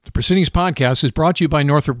Proceedings podcast is brought to you by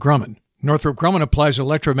Northrop Grumman. Northrop Grumman applies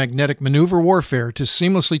electromagnetic maneuver warfare to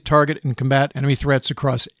seamlessly target and combat enemy threats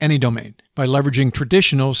across any domain. By leveraging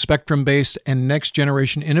traditional spectrum-based and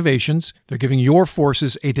next-generation innovations, they're giving your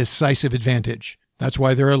forces a decisive advantage. That's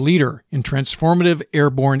why they're a leader in transformative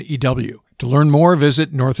airborne EW. To learn more,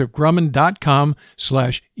 visit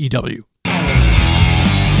northropgrumman.com/EW.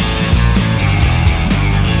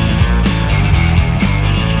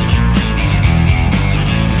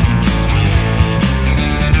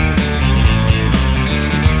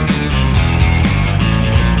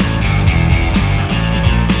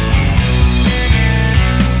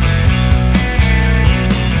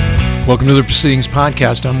 Welcome to the Proceedings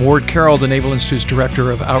podcast. I'm Ward Carroll, the Naval Institute's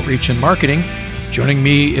Director of Outreach and Marketing. Joining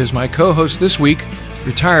me is my co-host this week,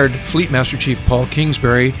 retired Fleet Master Chief Paul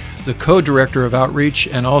Kingsbury, the co-director of Outreach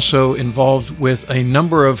and also involved with a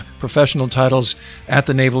number of professional titles at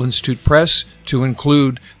the Naval Institute Press, to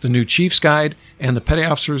include the new Chief's Guide and the Petty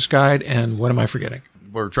Officer's Guide, and what am I forgetting?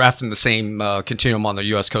 We're drafting the same continuum on the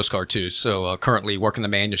U.S. Coast Guard, too. So currently working the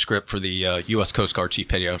manuscript for the U.S. Coast Guard Chief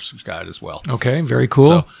Petty Officer's Guide as well. Okay, very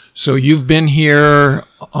cool. So you've been here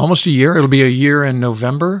almost a year. It'll be a year in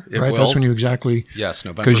November, right? That's when you exactly... Yes,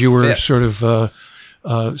 November 5th. Because you were sort of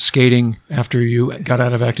skating after you got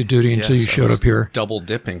out of active duty until you showed up here. Double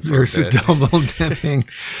dipping for There's a bit. Double dipping.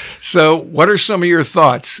 So what are some of your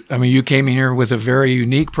thoughts? I mean, you came in here with a very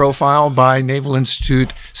unique profile by Naval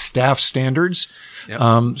Institute staff standards.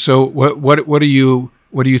 Yep. So what do you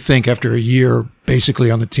think after a year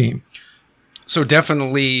basically on the team? So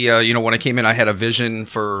definitely, when I came in, I had a vision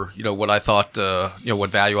for, what I thought,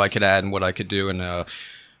 what value I could add and what I could do. And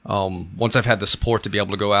once I've had the support to be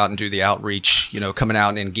able to go out and do the outreach, coming out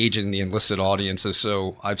and engaging the enlisted audiences.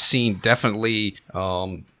 So I've seen definitely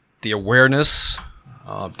the awareness,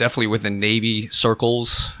 definitely within Navy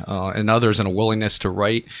circles and others, and a willingness to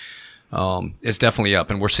write. Is definitely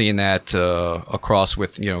up, and we're seeing that across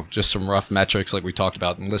with just some rough metrics like we talked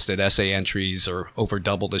about. Enlisted essay entries are over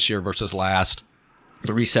double this year versus last.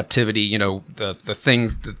 The receptivity,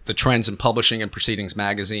 the trends in publishing and Proceedings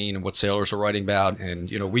magazine and what sailors are writing about, and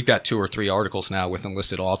we've got 2 or 3 articles now with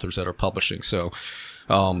enlisted authors that are publishing. So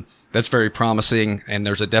that's very promising. And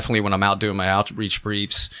there's definitely, when I'm out doing my outreach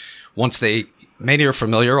briefs, many are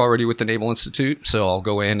familiar already with the Naval Institute, so I'll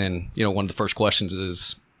go in and one of the first questions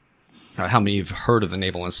is, how many have heard of the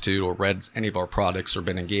Naval Institute or read any of our products or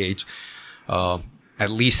been engaged? At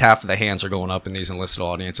least half of the hands are going up in these enlisted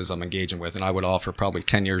audiences I'm engaging with. And I would offer probably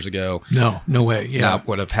 10 years ago. No way. Yeah. That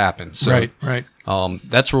would have happened. So, right.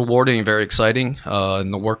 That's rewarding and very exciting.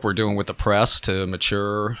 And the work we're doing with the press to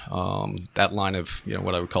mature that line of,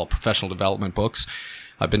 what I would call professional development books.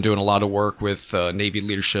 I've been doing a lot of work with Navy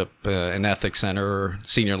Leadership and Ethics Center,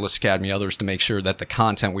 Senior Enlisted Academy, others, to make sure that the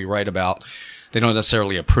content we write about, they don't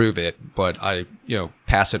necessarily approve it, but I,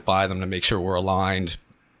 pass it by them to make sure we're aligned,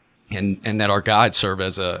 and that our guides serve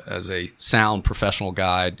as a sound professional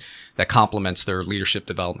guide that complements their leadership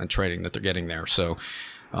development training that they're getting there. So,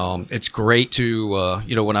 it's great to,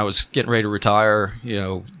 when I was getting ready to retire,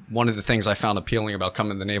 one of the things I found appealing about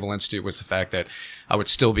coming to the Naval Institute was the fact that I would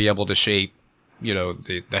still be able to shape,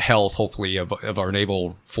 the health, hopefully, of our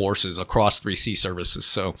naval forces across 3 sea services.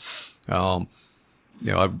 So, I'm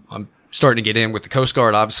starting to get in with the Coast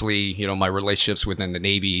Guard. Obviously, my relationships within the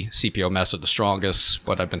Navy CPO mess are the strongest,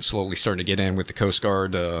 but I've been slowly starting to get in with the Coast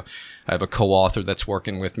Guard. I have a co-author that's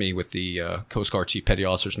working with me with the Coast Guard Chief Petty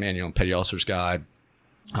Officer's Manual and Petty Officer's Guide.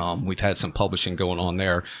 We've had some publishing going on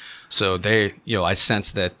there. So I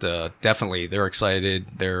sense that definitely they're excited.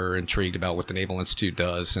 They're intrigued about what the Naval Institute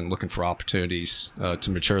does and looking for opportunities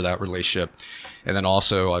to mature that relationship. And then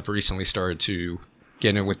also I've recently started to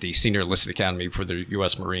get in with the Senior Enlisted Academy for the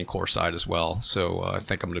U.S. Marine Corps side as well. So I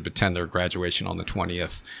think I'm going to attend their graduation on the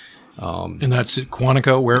 20th. And that's at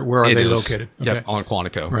Quantico? Where are they located? Okay. Yep, on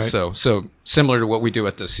Quantico. Right. So similar to what we do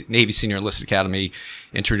at the Navy Senior Enlisted Academy,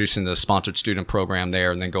 introducing the sponsored student program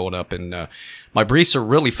there, and then going up. And my briefs are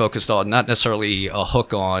really focused on not necessarily a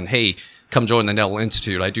hook on, hey, come join the Naval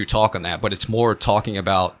Institute. I do talk on that, but it's more talking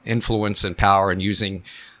about influence and power and using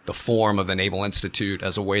the form of the Naval Institute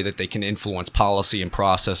as a way that they can influence policy and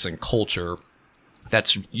process and culture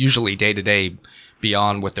that's usually day-to-day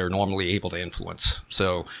beyond what they're normally able to influence.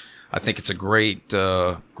 So I think it's a great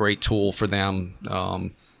tool for them.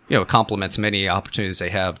 It complements many opportunities they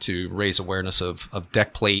have to raise awareness of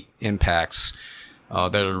deck plate impacts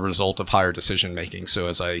that are the result of higher decision making. So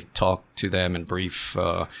as I talk to them and brief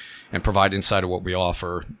and provide insight of what we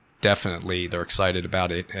offer, definitely they're excited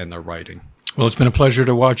about it and they're writing. Well, it's been a pleasure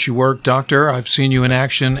to watch you work, Doctor. I've seen you in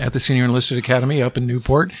action at the Senior Enlisted Academy up in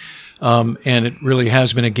Newport. And it really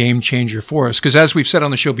has been a game changer for us. Because as we've said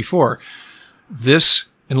on the show before, this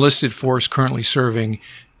enlisted force currently serving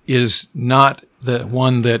is not the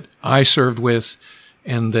one that I served with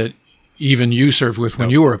and that even you served with when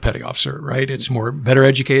you were a petty officer, right? It's better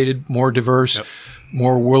educated, more diverse,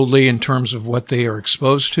 more worldly in terms of what they are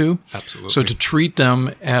exposed to. Absolutely. So to treat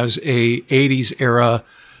them as a 80s era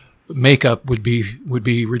makeup would be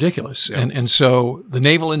ridiculous. Yeah. And so the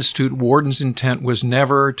Naval Institute Warden's intent was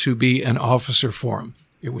never to be an officer forum.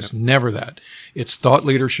 It was never that. It's thought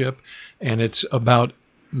leadership, and it's about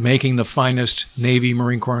making the finest Navy,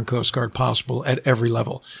 Marine Corps, and Coast Guard possible at every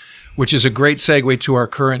level, which is a great segue to our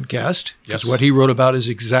current guest, because what he wrote about is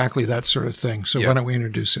exactly that sort of thing. So why don't we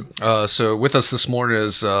introduce him? So with us this morning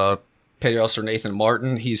is Petty Officer Nathan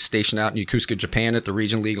Martin. He's stationed out in Yokosuka, Japan at the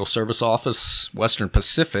Region Legal Service Office, Western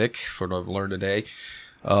Pacific, for what I've learned today.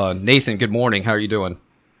 Nathan, good morning. How are you doing?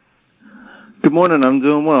 Good morning. I'm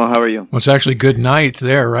doing well. How are you? Well, it's actually good night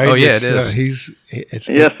there, right? Oh, yeah, it is.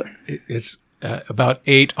 Yes, sir. It's about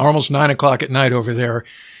 8, almost 9 o'clock at night over there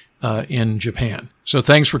in Japan. So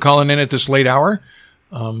thanks for calling in at this late hour.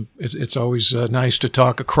 It's always nice to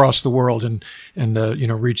talk across the world and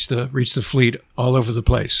reach the fleet all over the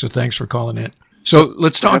place. So thanks for calling in. So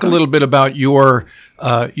let's talk a little bit about your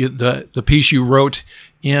the piece you wrote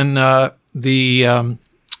in the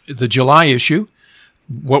July issue.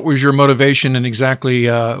 What was your motivation, and exactly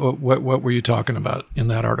what were you talking about in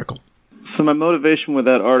that article? So my motivation with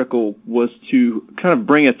that article was to kind of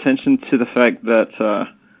bring attention to the fact that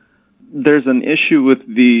there's an issue with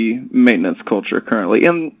the maintenance culture currently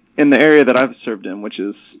in the area that I've served in, which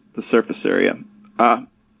is the surface area. A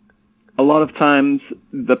lot of times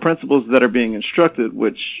the principles that are being instructed,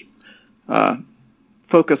 which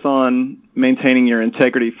focus on maintaining your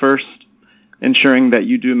integrity first, ensuring that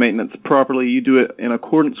you do maintenance properly, you do it in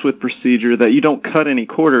accordance with procedure, that you don't cut any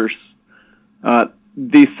corners,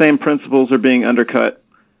 these same principles are being undercut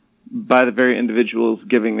by the very individuals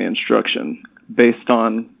giving the instruction based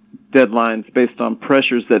on deadlines, based on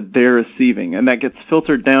pressures that they're receiving. And that gets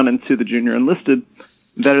filtered down into the junior enlisted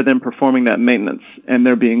that are then performing that maintenance. And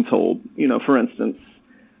they're being told, for instance,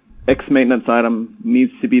 X maintenance item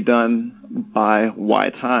needs to be done by Y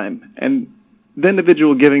time. And the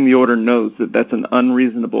individual giving the order knows that that's an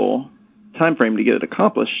unreasonable time frame to get it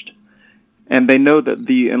accomplished. And they know that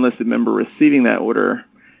the enlisted member receiving that order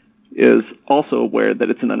is also aware that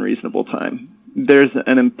it's an unreasonable time. There's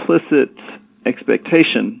an implicit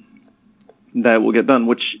expectation that will get done,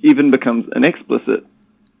 which even becomes an explicit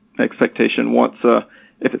expectation once,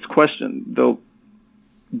 if it's questioned.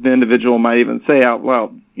 The individual might even say out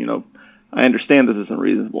loud, I understand this isn't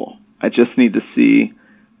reasonable. I just need to see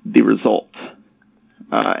the result.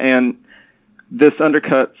 And this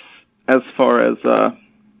undercuts, as far as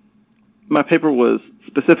my paper was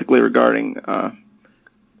specifically regarding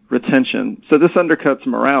retention. So this undercuts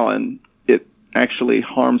morale, and it actually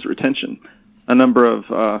harms retention. A number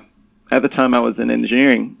of, at the time I was in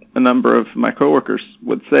engineering, a number of my coworkers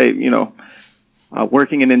would say,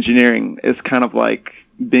 working in engineering is kind of like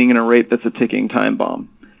being in a rate that's a ticking time bomb.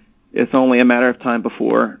 It's only a matter of time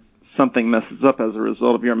before something messes up as a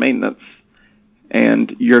result of your maintenance,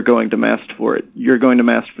 and you're going to mast for it. You're going to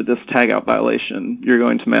mast for this tagout violation. You're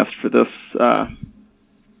going to mast for this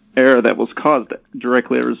error that was caused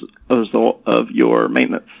directly as a result of your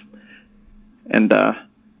maintenance. And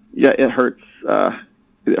it hurts.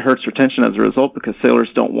 It hurts retention as a result, because sailors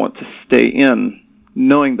don't want to stay in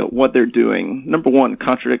knowing that what they're doing, number one,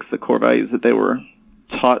 contradicts the core values that they were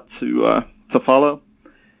taught to follow,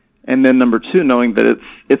 and then number two, knowing that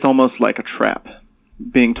it's almost like a trap,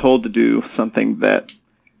 being told to do something that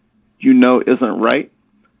isn't right,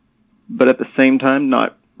 but at the same time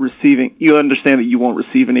not receiving. You understand that you won't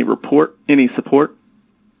receive any support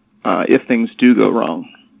if things do go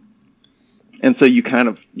wrong. And so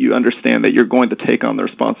you understand that you're going to take on the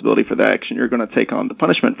responsibility for that action. You're going to take on the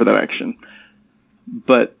punishment for that action.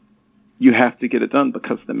 But you have to get it done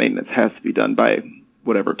because the maintenance has to be done by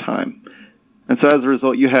whatever time. And so as a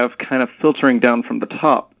result, you have kind of filtering down from the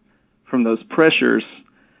top, from those pressures,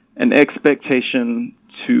 an expectation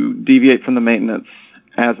to deviate from the maintenance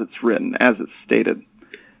as it's written, as it's stated.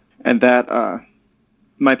 And that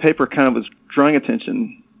my paper kind of was drawing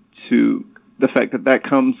attention to the fact that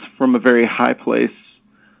comes from a very high place.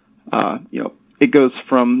 It goes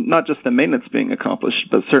from not just the maintenance being accomplished,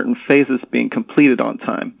 but certain phases being completed on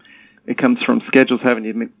time. It comes from schedules having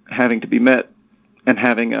to be met, and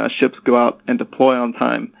having ships go out and deploy on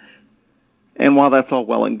time. And while that's all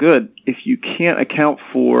well and good, if you can't account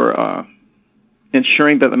for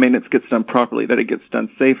ensuring that the maintenance gets done properly, that it gets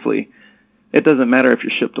done safely, it doesn't matter if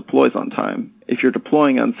your ship deploys on time. If you're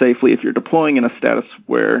deploying unsafely, if you're deploying in a status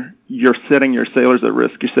where you're setting your sailors at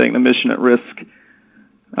risk, you're setting the mission at risk,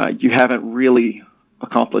 you haven't really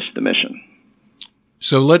accomplished the mission.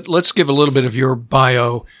 So let's give a little bit of your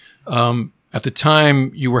bio. At the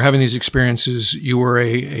time you were having these experiences, you were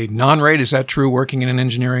a non-rate, is that true, working in an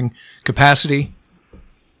engineering capacity?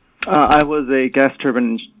 I was a gas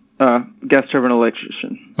turbine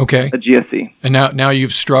electrician. Okay. A GSE. And now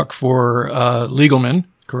you've struck for legalman,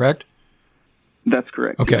 correct? That's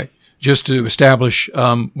correct. Okay. Just to establish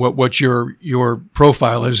what your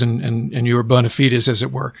profile is and your bona fides, as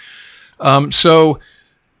it were. So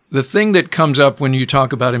the thing that comes up when you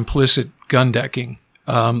talk about implicit gun decking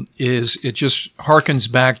is it just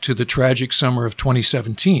harkens back to the tragic summer of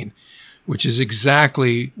 2017, which is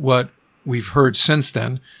exactly what we've heard since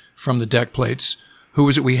then from the deck plates. Who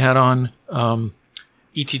was it we had on?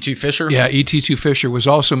 ET2 Fisher? Yeah, ET2 Fisher was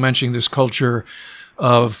also mentioning this culture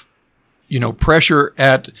of, pressure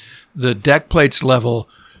at the deck plates level.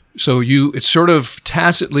 So it sort of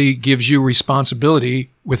tacitly gives you responsibility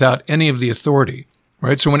without any of the authority,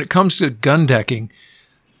 right? So when it comes to gun decking,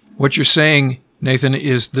 what you're saying, Nathan,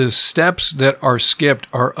 is the steps that are skipped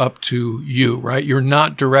are up to you, right? You're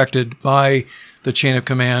not directed by the chain of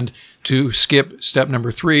command to skip step number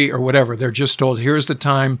 3 or whatever. They're just told, here's the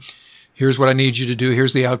time, here's what I need you to do,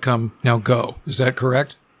 here's the outcome, now go. Is that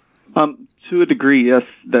correct? To a degree, yes,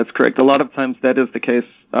 that's correct. A lot of times that is the case.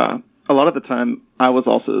 A lot of the time I was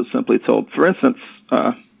also simply told, for instance,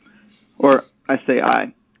 or I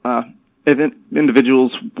say if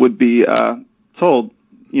individuals would be told,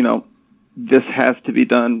 this has to be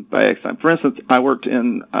done by X time. For instance, I worked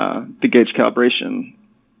in the gauge calibration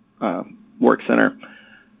work center.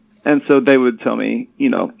 And so they would tell me,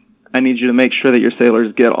 I need you to make sure that your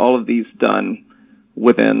sailors get all of these done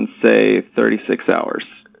within, say, 36 hours.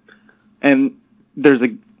 And there's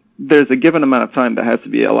a given amount of time that has to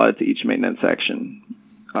be allotted to each maintenance action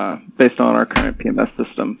based on our current PMS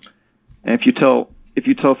system. And if you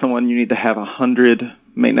tell someone you need to have 100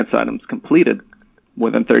 maintenance items completed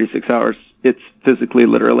within 36 hours, it's physically,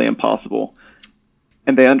 literally impossible.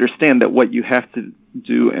 And they understand that what you have to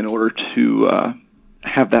do in order to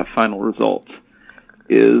have that final result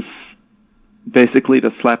is basically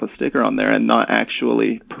to slap a sticker on there and not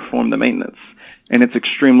actually perform the maintenance. And it's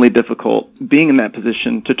extremely difficult being in that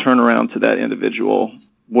position to turn around to that individual,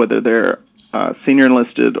 whether they're senior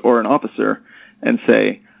enlisted or an officer, and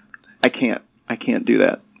say, I can't do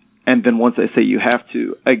that. And then once they say you have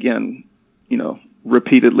to, again,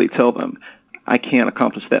 repeatedly tell them, I can't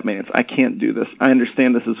accomplish that maintenance. I can't do this. I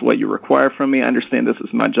understand this is what you require from me. I understand this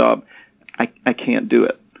is my job. I can't do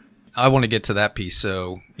it. I want to get to that piece.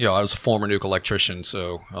 So, I was a former nuke electrician.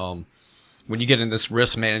 So, when you get in this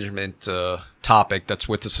risk management topic, that's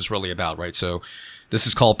what this is really about, right? So, this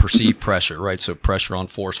is called perceived pressure, right? So, pressure on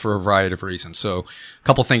force for a variety of reasons. So, a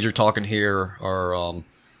couple things you're talking here are,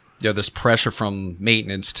 this pressure from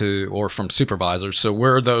maintenance or from supervisors. So,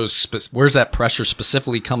 where's that pressure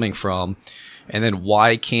specifically coming from? And then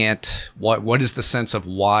what is the sense of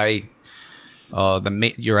why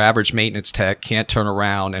your average maintenance tech can't turn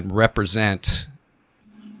around and represent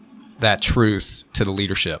that truth to the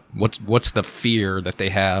leadership? What's the fear that they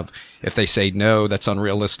have if they say, no, that's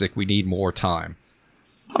unrealistic, we need more time?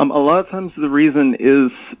 A lot of times the reason is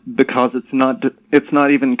because it's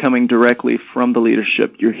not even coming directly from the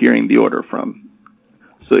leadership you're hearing the order from.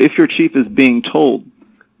 So if your chief is being told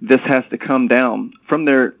this has to come down from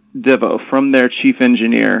their Devo, from their chief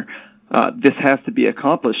engineer, this has to be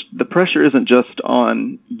accomplished, the pressure isn't just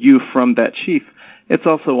on you from that chief, it's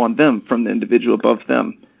also on them from the individual above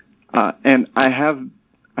them. And I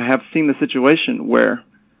have seen the situation where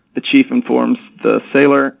the chief informs the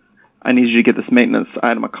sailor, I need you to get this maintenance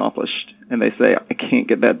item accomplished. And they say, I can't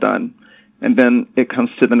get that done. And then it comes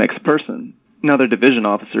to the next person. Another division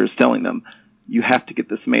officer is telling them, you have to get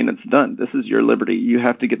this maintenance done. This is your liberty. You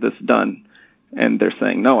have to get this done. And they're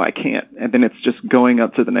saying, no, I can't. And then it's just going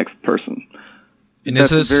up to the next person. And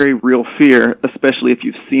that's a very real fear, especially if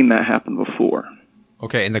you've seen that happen before.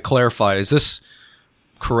 Okay, and to clarify, is this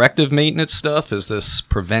corrective maintenance stuff? Is this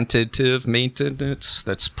preventative maintenance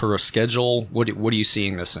that's per schedule? What are you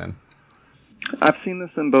seeing this in? I've seen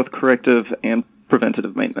this in both corrective and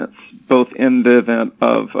preventative maintenance, both in the event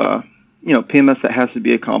of PMS that has to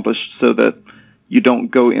be accomplished so that you don't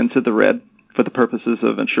go into the red for the purposes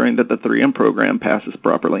of ensuring that the 3M program passes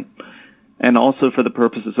properly, and also for the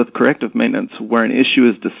purposes of corrective maintenance where an issue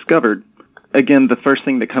is discovered. Again, the first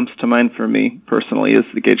thing that comes to mind for me personally is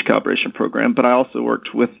the gauge calibration program, but I also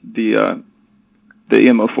worked with the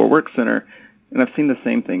EMO4 Work Center, and I've seen the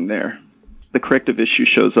same thing there. The corrective issue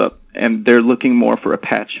shows up and they're looking more for a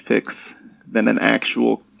patch fix than an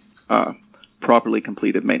actual properly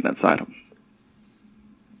completed maintenance item.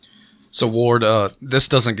 So Ward, this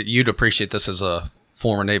doesn't get you'd appreciate this as a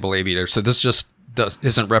former naval aviator. So this just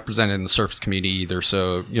isn't represented in the surface community either.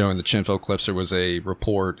 So, in the Chinfo clips, there was a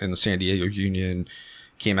report in the San Diego Union,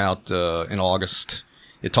 came out in August.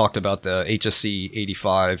 It talked about the HSC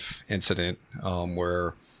 85 incident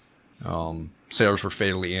where sailors were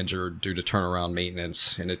fatally injured due to turnaround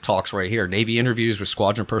maintenance. And it talks right here. Navy interviews with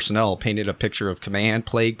squadron personnel painted a picture of command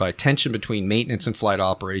plagued by tension between maintenance and flight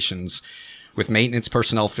operations, with maintenance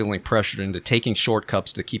personnel feeling pressured into taking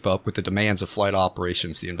shortcuts to keep up with the demands of flight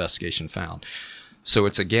operations, the investigation found. So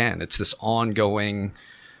it's this ongoing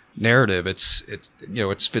narrative. It's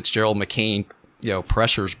Fitzgerald McCain,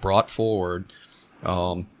 pressures brought forward.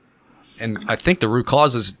 And I think the root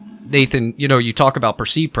cause is, Nathan, you talk about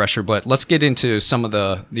perceived pressure, but let's get into some of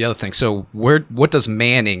the other things. So what does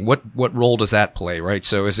manning, what role does that play, right?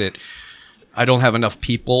 So is it, I don't have enough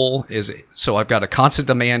people? So I've got a constant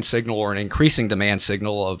demand signal or an increasing demand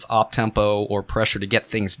signal of op tempo or pressure to get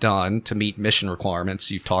things done to meet mission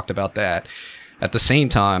requirements. You've talked about that. At the same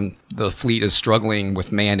time, the fleet is struggling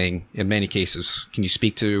with manning in many cases. Can you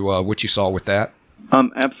speak to what you saw with that?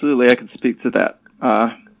 Absolutely, I can speak to that.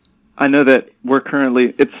 I know that we're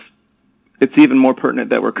currently, it's even more pertinent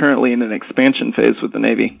that we're currently in an expansion phase with the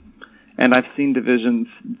Navy. And I've seen divisions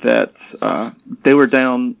that they were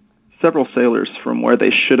down several sailors from where they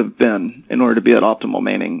should have been in order to be at optimal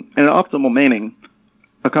manning. And at optimal manning,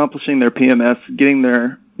 accomplishing their PMS,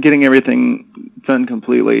 getting everything done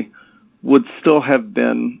completely, would still have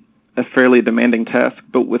been a fairly demanding task,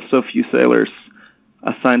 but with so few sailors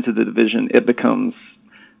assigned to the division, it becomes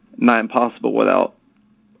nigh impossible without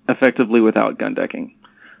gun decking.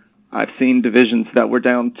 I've seen divisions that were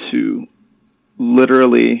down to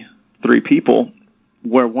literally 3 people,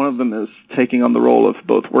 where one of them is taking on the role of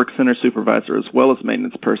both work center supervisor as well as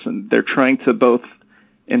maintenance person. They're trying to both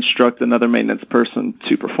instruct another maintenance person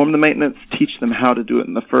to perform the maintenance, teach them how to do it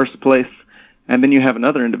in the first place, and then you have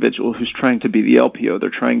another individual who's trying to be the LPO. They're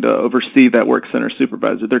trying to oversee that work center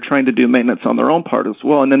supervisor. They're trying to do maintenance on their own part as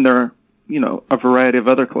well, and then there are, a variety of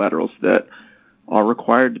other collaterals that are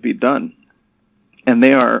required to be done. And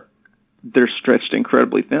they're stretched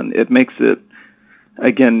incredibly thin. It makes it,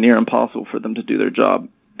 again, near impossible for them to do their job.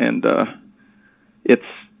 And it's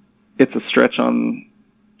a stretch on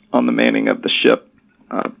the manning of the ship,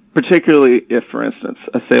 particularly if, for instance,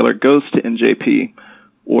 a sailor goes to NJP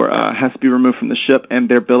or has to be removed from the ship and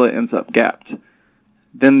their billet ends up gapped.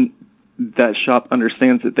 Then that shop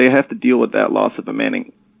understands that they have to deal with that loss of a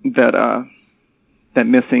manning, that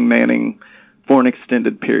missing manning for an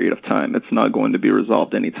extended period of time. It's not going to be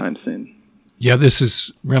resolved anytime soon. Yeah, this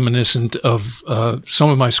is reminiscent of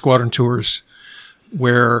some of my squadron tours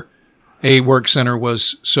where a work center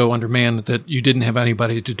was so undermanned that you didn't have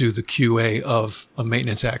anybody to do the QA of a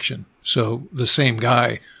maintenance action. So the same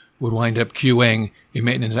guy would wind up QAing a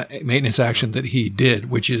maintenance action that he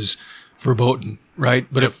did, which is verboten, right?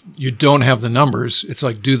 But if you don't have the numbers, it's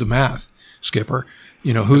like, do the math, skipper.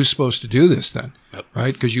 Who's supposed to do this then,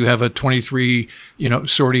 right? Because you have a 23,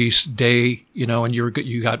 sorties day, and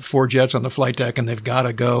you got 4 jets on the flight deck and they've got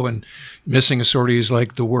to go, and missing a sortie is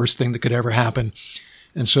like the worst thing that could ever happen.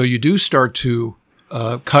 And so you do start to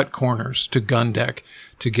cut corners to gun deck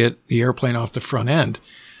to get the airplane off the front end.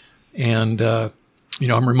 And,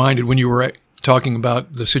 I'm reminded when you were talking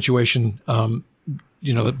about the situation,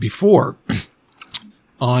 before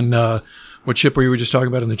on what ship were you just talking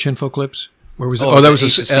about in the Chinfo clips? Where was it? Oh, that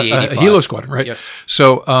was a Hilo squadron, right? Yep.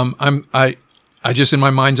 So I just in my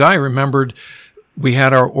mind's eye remembered we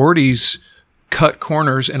had our ordies cut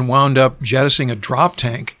corners and wound up jettisoning a drop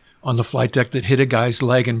tank on the flight deck that hit a guy's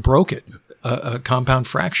leg and broke it, a compound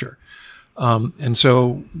fracture. And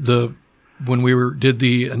so when we did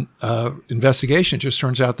the investigation, it just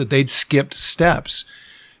turns out that they'd skipped steps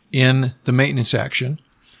in the maintenance action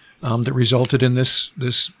that resulted in this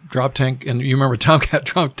drop tank. And you remember Tomcat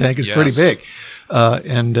drop tank is pretty big.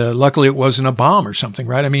 And luckily it wasn't a bomb or something,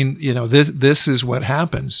 right? I mean, this is what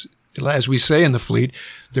happens. As we say in the fleet,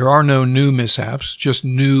 there are no new mishaps, just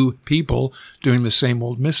new people doing the same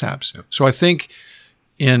old mishaps. Yep. So I think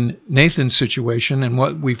in Nathan's situation and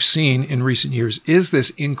what we've seen in recent years is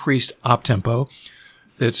this increased op tempo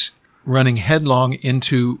that's running headlong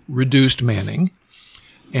into reduced manning.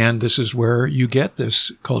 And this is where you get this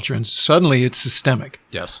culture, and suddenly it's systemic.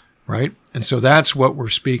 Yes. Right? And so that's what we're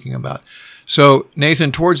speaking about. So,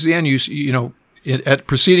 Nathan, towards the end, at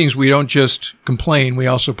Proceedings, we don't just complain, we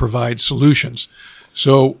also provide solutions.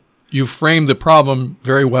 So you framed the problem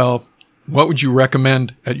very well What would you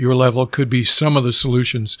recommend at your level could be some of the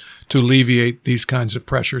solutions to alleviate these kinds of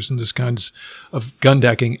pressures and this kinds of gun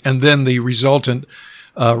decking, and then the resultant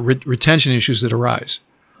retention issues that arise?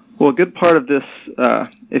 Well, a good part of this,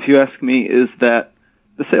 if you ask me, is that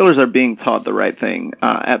the sailors are being taught the right thing.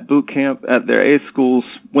 At boot camp, at their A schools,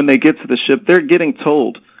 when they get to the ship, they're getting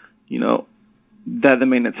told, that the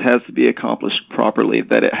maintenance has to be accomplished properly,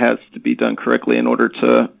 that it has to be done correctly in order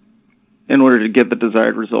to get the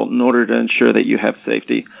desired result, in order to ensure that you have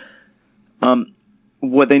safety.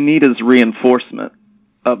 What they need is reinforcement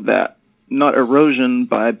of that, not erosion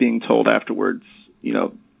by being told afterwards,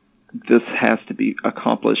 this has to be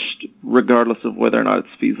accomplished regardless of whether or not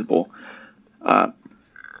it's feasible.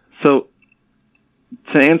 So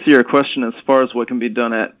to answer your question as far as what can be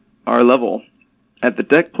done at our level, at the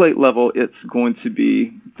deck plate level, it's going to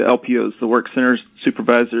be the LPOs, the work centers,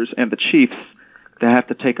 supervisors, and the chiefs that have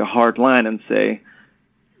to take a hard line and say,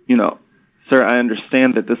 sir, I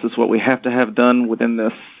understand that this is what we have to have done within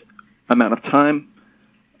this amount of time,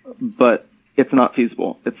 but it's not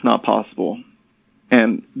feasible. It's not possible.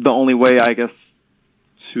 And the only way, I guess,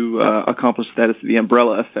 to accomplish that is the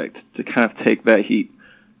umbrella effect, to kind of take that heat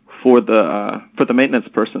for the maintenance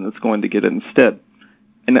person that's going to get it instead.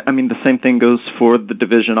 And I mean, the same thing goes for the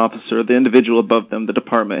division officer, the individual above them, the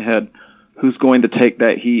department head, who's going to take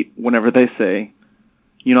that heat whenever they say,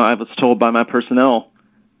 I was told by my personnel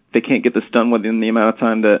they can't get this done within the amount of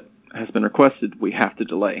time that has been requested. We have to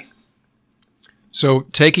delay. So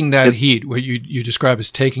taking that heat, what you describe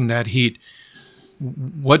as taking that heat,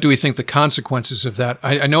 what do we think the consequences of that?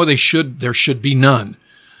 I know there should be none,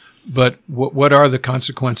 but what are the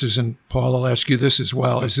consequences? And Paul, I'll ask you this as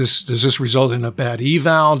well. Does this result in a bad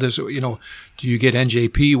eval? Do you get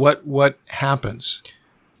NJP? What happens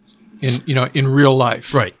in real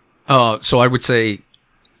life? Right. So I would say,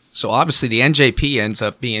 obviously the NJP ends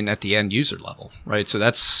up being at the end user level, right? So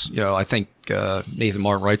that's, I think Nathan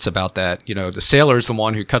Martin writes about that. The sailor is the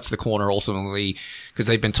one who cuts the corner ultimately because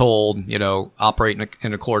they've been told, operate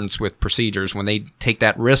in accordance with procedures. When they take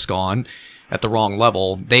that risk on at the wrong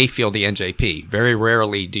level, they feel the NJP. Very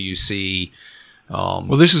rarely do you see.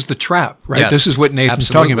 Well, this is the trap, right? Yes, this is what Nathan's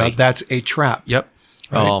absolutely. talking about. That's a trap. Yep.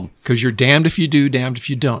 Right? Because you're damned if you do, damned if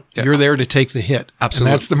you don't. Yeah. You're there to take the hit.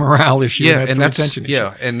 Absolutely. And that's the morale issue. Yeah, that's the retention issue.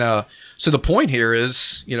 Yeah, and so the point here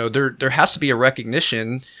is, there has to be a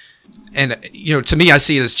recognition. And, to me, I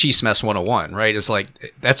see it as Chief's Mess 101, right? It's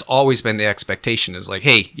like, that's always been the expectation is like,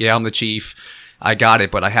 hey, yeah, I'm the chief. I got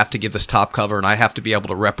it, but I have to give this top cover and I have to be able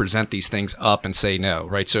to represent these things up and say no,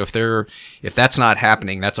 right? So if that's not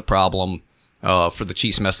happening, that's a problem for the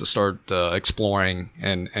Chief's Mess to start exploring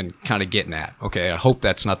and kind of getting at. Okay, I hope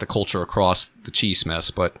that's not the culture across the Chief's Mess,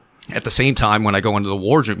 but at the same time, when I go into the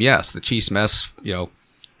wardroom, yes, the Chief's Mess,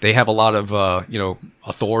 they have a lot of,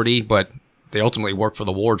 authority, but they ultimately work for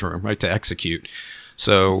the wardroom, right, to execute.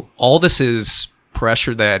 So all this is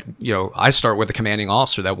pressure that, I start with a commanding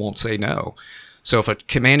officer that won't say no. So if a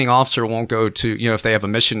commanding officer won't go to, if they have a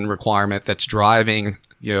mission requirement that's driving,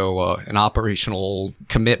 an operational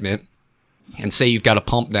commitment, and say you've got a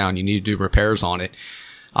pump down, you need to do repairs on it,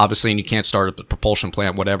 obviously, and you can't start up the propulsion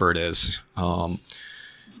plant, whatever it is,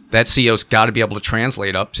 that CO's got to be able to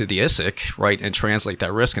translate up to the ISIC, right, and translate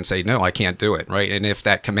that risk and say, no, I can't do it, right? And if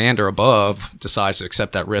that commander above decides to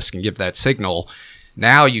accept that risk and give that signal,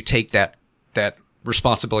 now you take that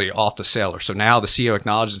responsibility off the sailor. So now the CO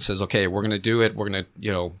acknowledges and says, okay, we're going to do it. We're going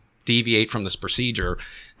to, deviate from this procedure.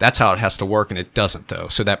 That's how it has to work, and it doesn't, though.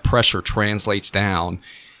 So that pressure translates down,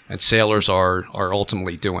 and sailors are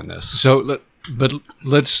ultimately doing this. So, but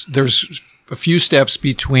there's a few steps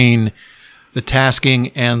between the tasking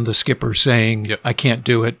and the skipper saying, yep, I can't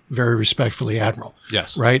do it, very respectfully, Admiral.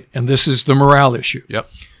 Yes. Right? And this is the morale issue.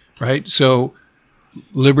 Yep. Right? So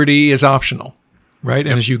liberty is optional, right? Yep.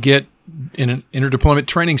 And as you get in an interdeployment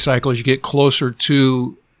training cycle, as you get closer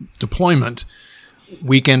to deployment,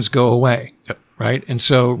 weekends go away. Yep. Right? And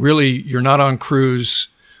so really you're not on cruise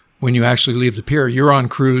when you actually leave the pier. You're on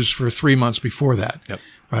cruise for 3 months before that. Yep.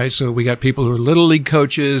 Right? So we got people who are Little League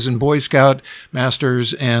coaches and Boy Scout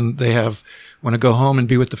masters, and they want to go home and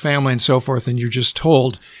be with the family and so forth. And you're just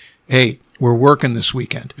told, hey, we're working this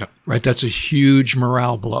weekend. Yep. Right? That's a huge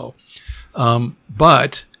morale blow.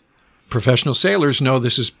 But professional sailors know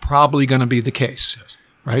this is probably going to be the case. Yes.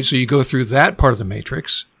 Right? So you go through that part of the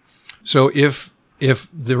matrix. So if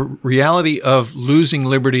the reality of losing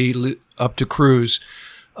liberty up to cruise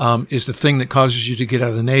is the thing that causes you to get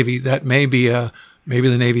out of the Navy, that maybe the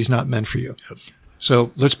Navy's not meant for you. Yep.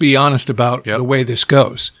 So let's be honest about the way this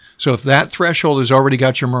goes. So if that threshold has already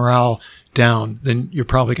got your morale down, then you're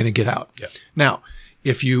probably going to get out. Yep. Now,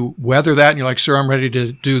 if you weather that and you're like, sir, I'm ready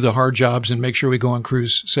to do the hard jobs and make sure we go on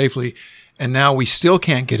cruise safely, and now we still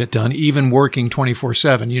can't get it done, even working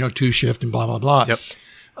 24/7, 2 shift and blah, blah, blah. Yep.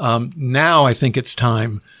 Now I think it's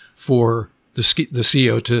time for the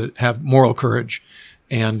CEO to have moral courage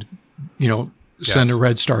and, send a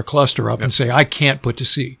Red Star cluster up and say, I can't put to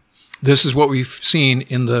sea. This is what we've seen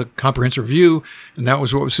in the comprehensive review, and that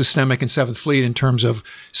was what was systemic in 7th Fleet in terms of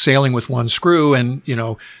sailing with one screw and,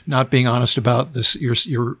 not being honest about this,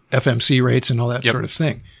 your FMC rates and all that sort of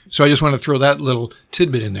thing. So I just want to throw that little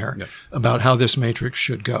tidbit in there about how this matrix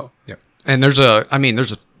should go. Yep. And there's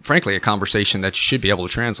frankly a conversation that you should be able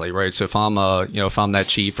to translate, right? So if I'm that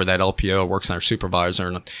chief or that LPO works on our supervisor,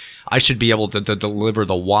 and I should be able to deliver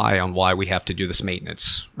the why on why we have to do this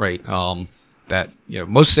maintenance, right? That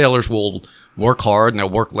most sailors will work hard and they'll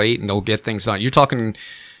work late and they'll get things done. You're talking,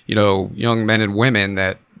 young men and women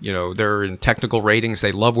that they're in technical ratings.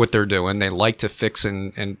 They love what they're doing. They like to fix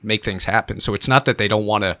and make things happen. So it's not that they don't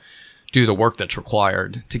want to do the work that's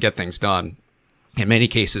required to get things done. In many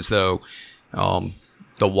cases, though,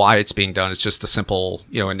 the why it's being done is just a simple,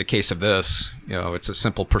 in the case of this, it's a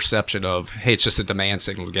simple perception of, hey, it's just a demand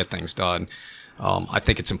signal to get things done. I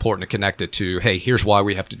think it's important to connect it to, hey, here's why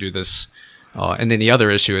we have to do this. And then the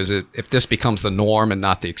other issue is if this becomes the norm and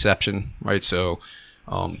not the exception, right? So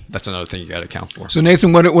that's another thing you got to account for. So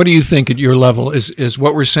Nathan, what do you think at your level? Is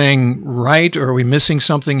what we're saying right, or are we missing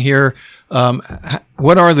something here?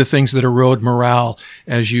 What are the things that erode morale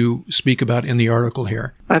as you speak about in the article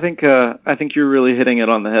here? I think you're really hitting it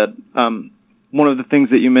on the head. One of the things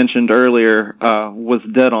that you mentioned earlier was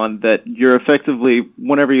dead on, that you're effectively,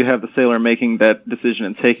 whenever you have the sailor making that decision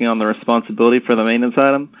and taking on the responsibility for the maintenance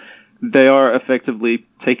item, they are effectively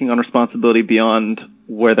taking on responsibility beyond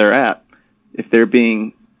where they're at. If they're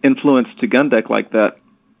being influenced to gun deck like that,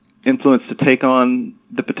 influenced to take on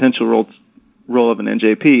the potential role of an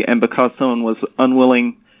NJP, and because someone was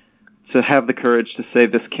unwilling to have the courage to say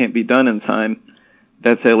this can't be done in time,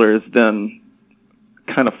 that sailor is then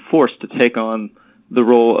kind of forced to take on the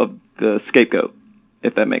role of the scapegoat,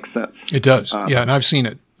 if that makes sense. It does. And I've seen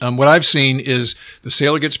it. What I've seen is the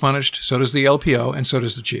sailor gets punished, so does the LPO, and so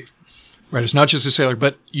does the chief. Right? It's not just the sailor,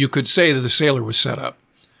 but you could say that the sailor was set up.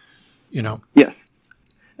 Yes.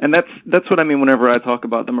 And that's what I mean whenever I talk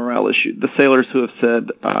about the morale issue. The sailors who have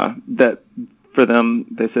said that for them,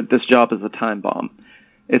 they said this job is a time bomb.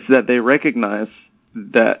 It's that they recognize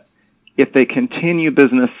that if they continue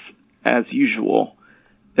business as usual,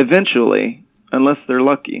 eventually, unless they're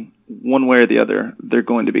lucky, one way or the other, they're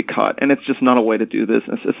going to be caught. And it's just not a way to do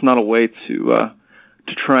business. It's not a way to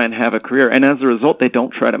try and have a career. And as a result, they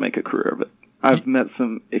don't try to make a career of it. I've met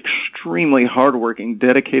some extremely hardworking,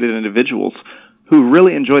 dedicated individuals who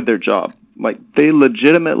really enjoyed their job. Like, they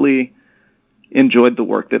legitimately enjoyed the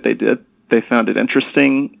work that they did. They found it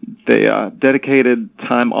interesting. They dedicated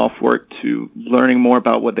time off work to learning more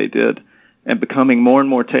about what they did and becoming more and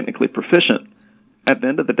more technically proficient. At the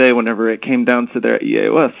end of the day, whenever it came down to their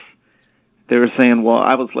EAOS, they were saying, well,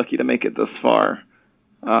 I was lucky to make it this far.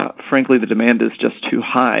 Frankly, the demand is just too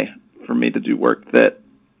high for me to do work that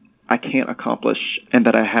I can't accomplish and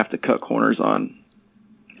that I have to cut corners on.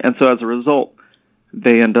 And so as a result,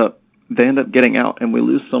 they end up getting out, and we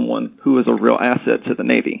lose someone who is a real asset to the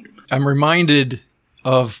Navy. I'm reminded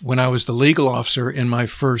of when I was the legal officer in my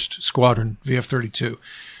first squadron, VF-32,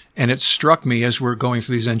 and it struck me as we're going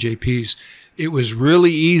through these NJPs, it was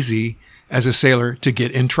really easy as a sailor to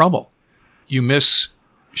get in trouble. You miss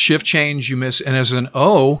shift change, and as an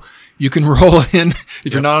O, you can roll in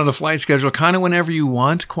if you're not on the flight schedule kind of whenever you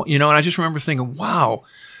want, and I just remember thinking, wow,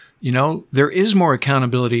 there is more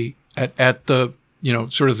accountability at the,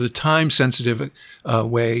 sort of the time sensitive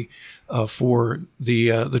way for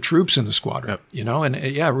the troops in the squadron, and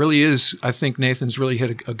it really is. I think Nathan's really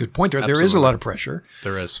hit a good point there. Absolutely. There is a lot of pressure.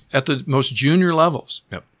 There is. At the most junior levels.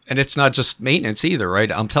 Yep. And it's not just maintenance either,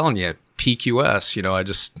 right? I'm telling you, PQS, I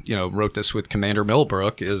just, wrote this with Commander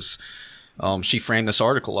Millbrook, is she framed this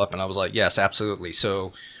article up, and I was like, yes, absolutely.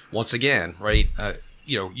 So once again, right,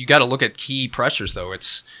 you got to look at key pressures, though.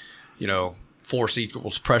 It's, force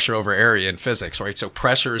equals pressure over area in physics, right? So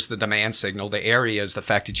pressure is the demand signal. The area is the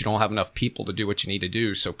fact that you don't have enough people to do what you need to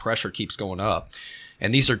do. So pressure keeps going up.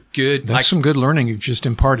 And these are good. That's some good learning you've just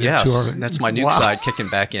imparted to our. That's my nuke side kicking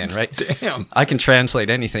back in, right? Damn. I can translate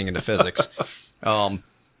anything into physics.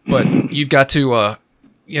 But you've got to,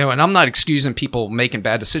 and I'm not excusing people making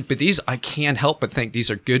bad decisions, but these, I can't help but think these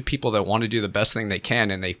are good people that want to do the best thing they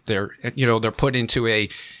can. And they're put into a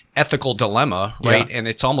ethical dilemma, right? Yeah. And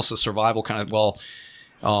it's almost a survival kind of,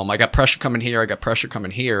 I got pressure coming here. I got pressure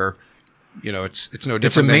coming here. it's no different.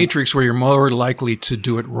 It's a matrix where you're more likely to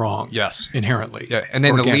do it wrong. Yes. Inherently. Yeah. And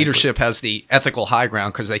then the leadership has the ethical high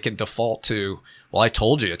ground because they can default to, well, I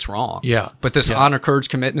told you it's wrong. Yeah. But this honor, courage,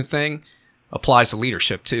 commitment thing applies to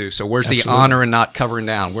leadership too. So where's the honor and not covering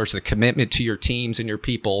down? Where's the commitment to your teams and your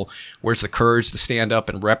people? Where's the courage to stand up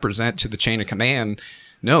and represent to the chain of command?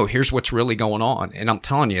 No, here's what's really going on. And I'm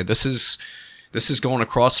telling you, this is going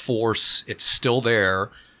across force. It's still there.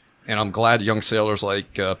 And I'm glad young sailors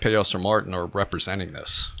like Petty Officer Martin are representing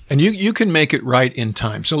this. And you can make it right in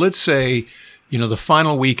time. So let's say, the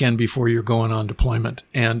final weekend before you're going on deployment,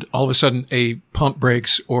 and all of a sudden a pump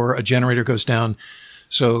breaks or a generator goes down.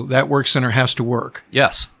 So that work center has to work.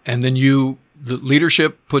 Yes. And then the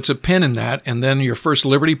leadership puts a pin in that, and then your first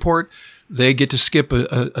Liberty port, they get to skip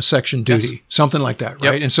a section duty, something like that,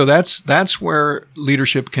 right? Yep. And so that's where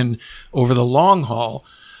leadership can, over the long haul,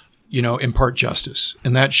 impart justice,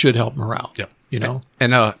 and that should help morale. Yep.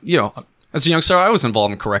 And as a youngster, I was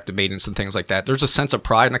involved in corrective maintenance and things like that. There's a sense of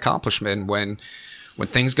pride and accomplishment when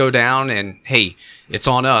things go down, and hey, it's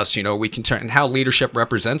on us. We can turn, and how leadership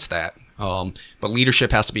represents that. But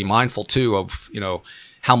leadership has to be mindful too of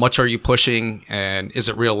how much are you pushing, and is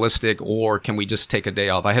it realistic, or can we just take a day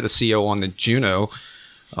off? I had a CO on the Juno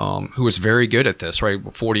who was very good at this. Right,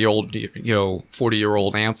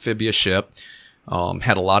 40-year-old amphibious ship.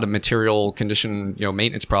 Had a lot of material condition,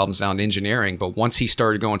 maintenance problems down in engineering. But once he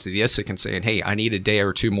started going to the ISIC and saying, hey, I need a day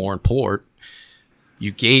or two more in port,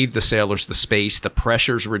 you gave the sailors the space, the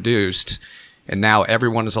pressure's reduced, and now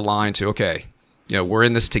everyone is aligned to, okay, we're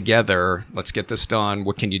in this together. Let's get this done.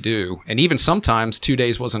 What can you do? And even sometimes 2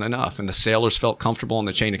 days wasn't enough. And the sailors felt comfortable and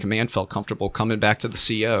the chain of command felt comfortable coming back to the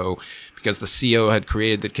CO because the CO had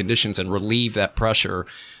created the conditions and relieved that pressure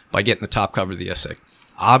by getting the top cover of the ISIC.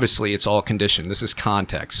 Obviously, it's all conditioned. This is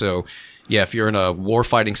context. So, yeah, if you're in a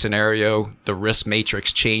warfighting scenario, the risk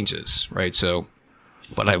matrix changes, right? So,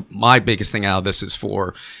 but my biggest thing out of this is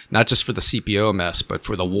for not just for the CPOMS, but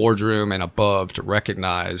for the wardroom and above to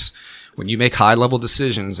recognize when you make high-level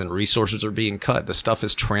decisions and resources are being cut, the stuff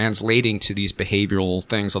is translating to these behavioral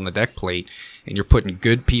things on the deck plate, and you're putting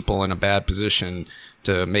good people in a bad position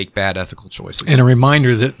to make bad ethical choices. And a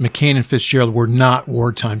reminder that McCain and Fitzgerald were not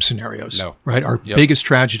wartime scenarios. No. Right? Our biggest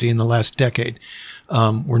tragedy in the last decade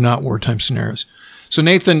were not wartime scenarios. So,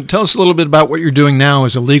 Nathan, tell us a little bit about what you're doing now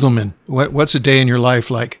as a legalman. What's a day in your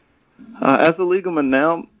life like? As a legalman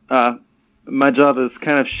now, my job has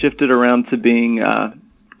kind of shifted around to being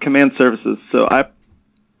command services. So I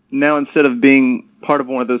now, instead of being part of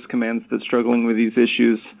one of those commands that's struggling with these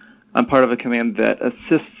issues, I'm part of a command that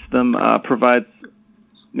assists them, provides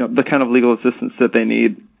the kind of legal assistance that they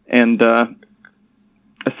need, and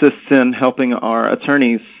assists in helping our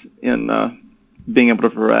attorneys in being able to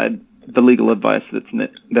provide the legal advice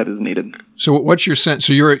that is needed. So what's your sense?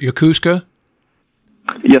 So you're at Yokosuka?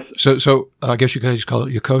 Yes. So I guess you guys call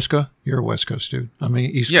it Yokosuka. You're a West Coast dude. I mean,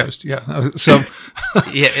 East Coast. Yeah. So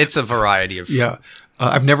yeah, it's a variety of. Yeah.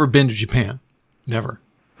 I've never been to Japan. Never.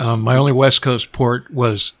 My only West Coast port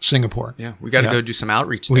was Singapore. Yeah, we got to go do some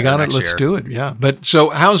outreach there. We got it. Let's do it. Yeah. But so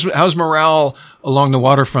how's morale along the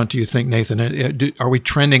waterfront, do you think, Nathan? Are we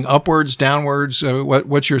trending upwards, downwards?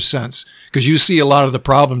 What's your sense? Because you see a lot of the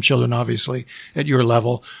problem children, obviously, at your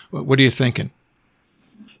level. What are you thinking?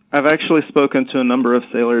 I've actually spoken to a number of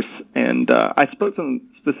sailors, and I spoke to them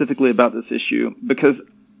specifically about this issue because,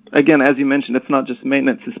 again, as you mentioned, it's not just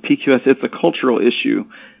maintenance, it's PQS, it's a cultural issue,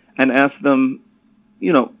 and asked them,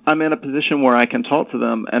 I'm in a position where I can talk to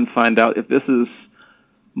them and find out if this is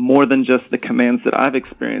more than just the commands that I've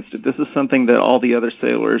experienced, if this is something that all the other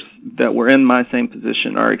sailors that were in my same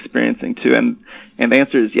position are experiencing too. And the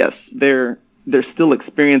answer is yes, they're still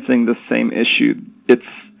experiencing the same issue. It's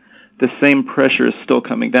the same pressure is still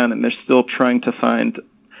coming down, and they're still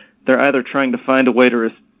they're either trying to find a way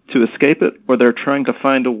to escape it, or they're trying to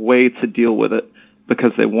find a way to deal with it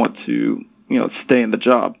because they want to, stay in the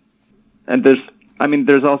job. And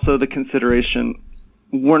there's also the consideration,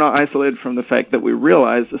 we're not isolated from the fact that we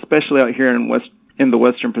realize, especially out here in the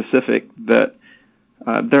Western Pacific, that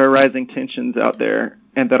there are rising tensions out there,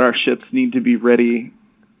 and that our ships need to be ready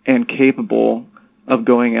and capable of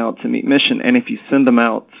going out to meet mission. And if you send them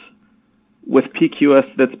out with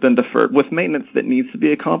PQS that's been deferred, with maintenance that needs to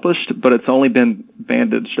be accomplished, but it's only been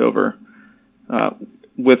bandaged over,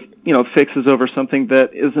 with fixes over something that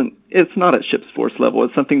it's not at ship's force level.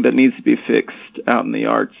 It's something that needs to be fixed out in the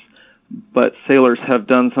yards. But sailors have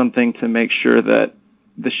done something to make sure that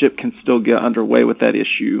the ship can still get underway with that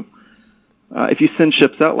issue. If you send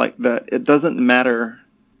ships out like that, it doesn't matter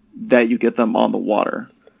that you get them on the water.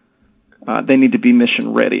 They need to be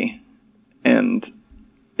mission ready, and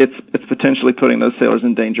it's potentially putting those sailors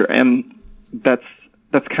in danger. And that's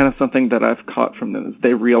kind of something that I've caught from them, is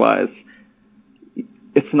they realize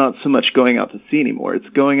it's not so much going out to sea anymore. It's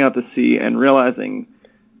going out to sea and realizing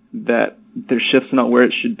that their ship's not where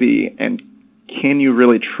it should be, and can you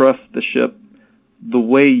really trust the ship the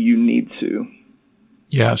way you need to?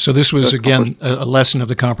 Yeah, so this was, again, a lesson of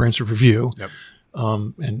the comprehensive review. Yep.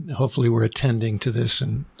 And hopefully we're attending to this,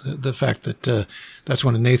 and the fact that that's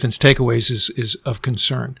one of Nathan's takeaways is of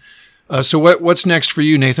concern. So what's next for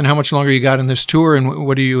you, Nathan? How much longer you got in this tour, and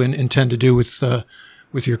what do you intend to do with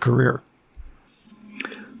your career?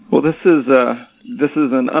 Well, this is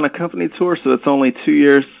an unaccompanied tour, so it's only 2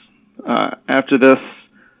 years. After this,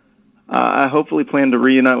 I hopefully plan to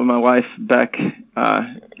reunite with my wife back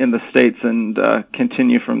in the States and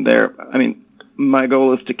continue from there. I mean, my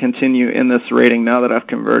goal is to continue in this rating now that I've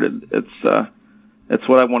converted. It's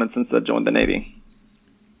what I wanted since I joined the Navy.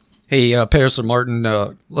 Hey, Paris and Martin,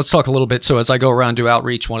 let's talk a little bit. So as I go around do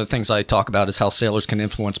outreach, one of the things I talk about is how sailors can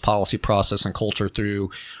influence policy, process, and culture through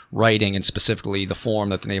writing, and specifically the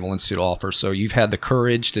forum that the Naval Institute offers. So you've had the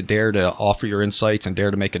courage to dare to offer your insights and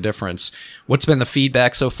dare to make a difference. What's been the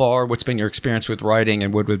feedback so far? What's been your experience with writing,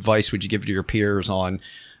 and what advice would you give to your peers on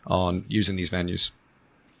using these venues?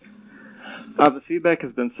 The feedback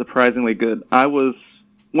has been surprisingly good.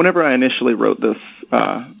 Whenever I initially wrote this,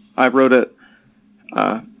 I wrote it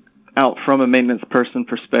out from a maintenance person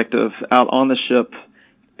perspective, out on the ship,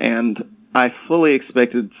 and I fully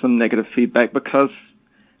expected some negative feedback because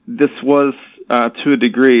this was, to a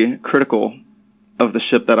degree, critical of the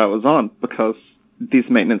ship that I was on, because these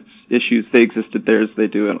maintenance issues, they existed there as they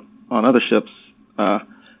do on other ships.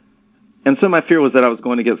 And so my fear was that I was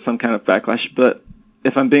going to get some kind of backlash, but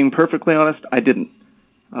if I'm being perfectly honest, I didn't.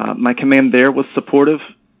 My command there was supportive.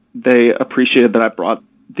 They appreciated that I brought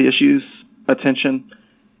the issues attention.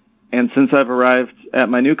 And since I've arrived at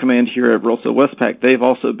my new command here at Rolso Westpac, they've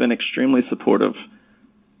also been extremely supportive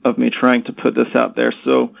of me trying to put this out there.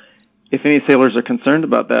 So if any sailors are concerned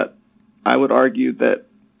about that, I would argue that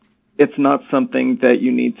it's not something that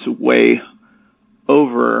you need to weigh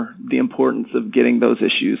over the importance of getting those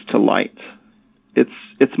issues to light.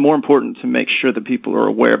 It's more important to make sure that people are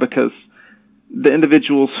aware, because the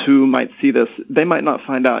individuals who might see this, they might not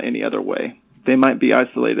find out any other way. They might be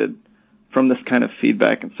isolated from this kind of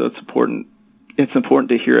feedback, and so it's important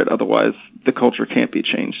to hear it. Otherwise, the culture can't be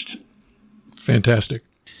changed. Fantastic.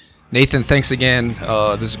 Nathan, thanks again. This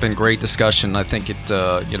has been great discussion. I think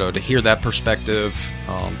to hear that perspective,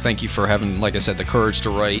 thank you for having, like I said, the courage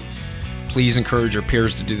to write. Please encourage your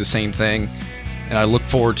peers to do the same thing, and I look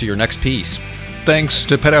forward to your next piece. Thanks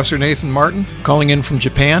to Petty Officer Nathan Martin, calling in from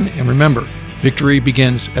Japan, and remember, victory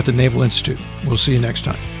begins at the Naval Institute. We'll see you next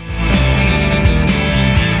time.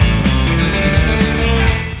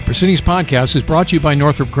 Proceedings podcast is brought to you by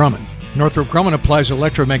Northrop Grumman. Northrop Grumman applies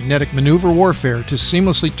electromagnetic maneuver warfare to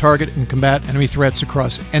seamlessly target and combat enemy threats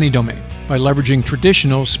across any domain. By leveraging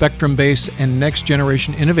traditional spectrum-based and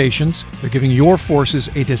next-generation innovations, they're giving your forces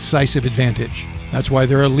a decisive advantage. That's why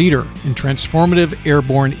they're a leader in transformative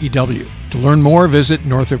airborne EW. To learn more, visit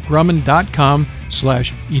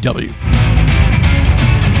northropgrumman.com/EW.